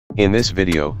In this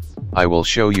video, I will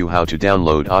show you how to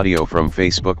download audio from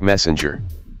Facebook Messenger.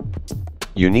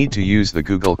 You need to use the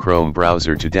Google Chrome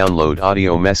browser to download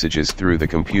audio messages through the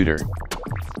computer.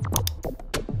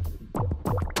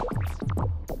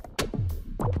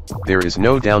 There is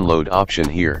no download option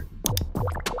here.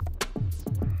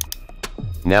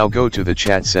 Now go to the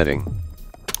chat setting.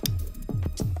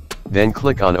 Then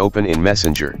click on Open in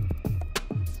Messenger.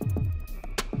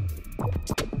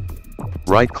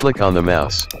 Right-click on the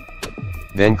mouse.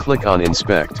 Then click on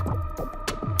Inspect.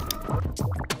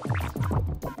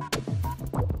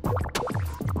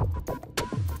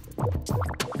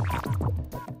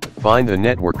 Find the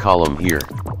network column here.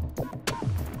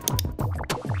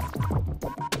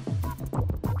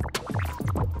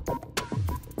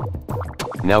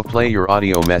 Now play your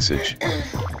audio message.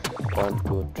 1,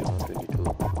 2,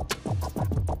 22.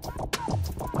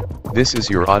 This is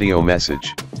your audio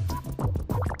message.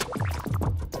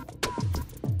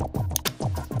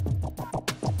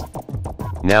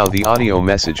 Now the audio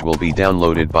message will be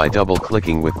downloaded by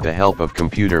double-clicking with the help of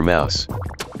computer mouse.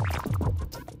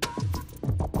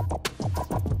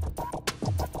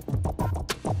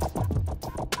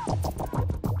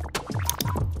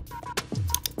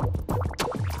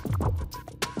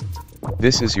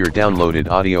 This is your downloaded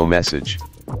audio message.